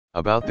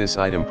About this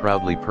item: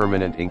 proudly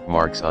permanent ink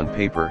marks on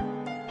paper,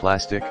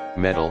 plastic,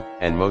 metal,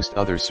 and most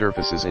other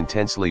surfaces.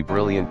 Intensely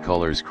brilliant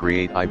colors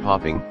create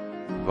eye-popping,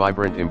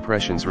 vibrant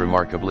impressions.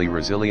 Remarkably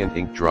resilient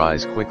ink,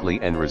 dries quickly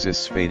and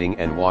resists fading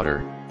and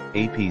water.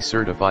 AP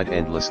certified.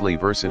 Endlessly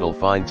versatile.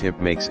 Fine tip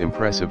makes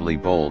impressively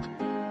bold,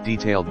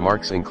 detailed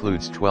marks.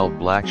 Includes 12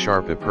 black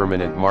SHARPIE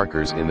permanent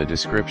markers in the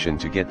description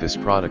to get this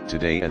product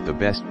today at the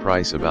best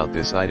price. About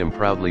this item: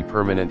 proudly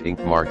permanent ink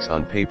marks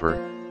on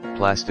paper,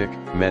 plastic,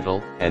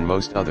 metal, and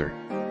most other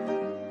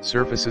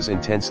surfaces.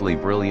 Intensely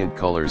brilliant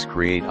colors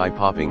create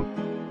eye-popping,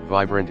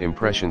 vibrant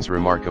impressions.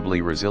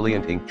 Remarkably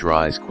resilient ink,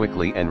 dries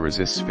quickly and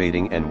resists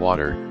fading and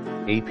water.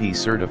 AP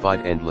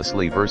certified.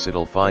 Endlessly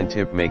versatile. Fine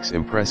tip makes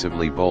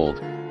impressively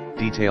bold,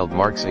 detailed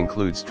marks.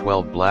 Includes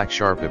 12 black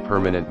SHARPIE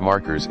permanent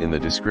markers in the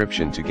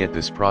description to get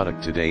this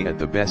product today at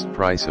the best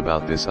price.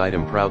 About this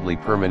item: proudly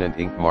permanent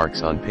ink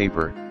marks on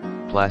paper,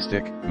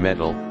 plastic,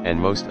 metal, and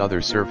most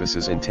other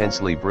surfaces.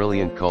 Intensely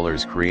brilliant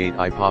colors create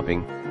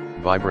eye-popping,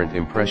 vibrant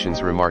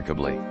impressions.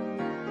 Remarkably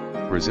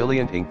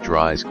resilient ink,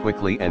 dries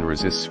quickly and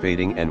resists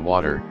fading and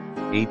water.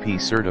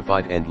 AP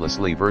certified.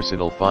 Endlessly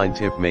versatile. Fine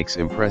tip makes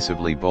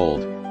impressively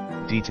bold,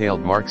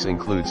 detailed marks.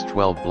 Includes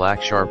 12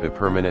 black SHARPIE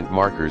permanent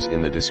markers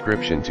in the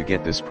description to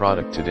get this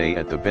product today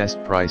at the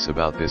best price.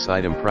 About this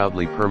item: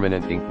 proudly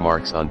permanent ink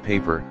marks on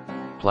paper,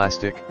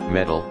 plastic,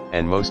 metal,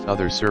 and most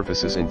other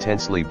surfaces.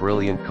 Intensely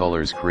brilliant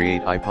colors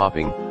create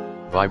eye-popping,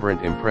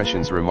 vibrant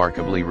impressions.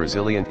 Remarkably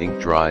resilient ink,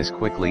 dries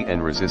quickly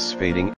and resists fading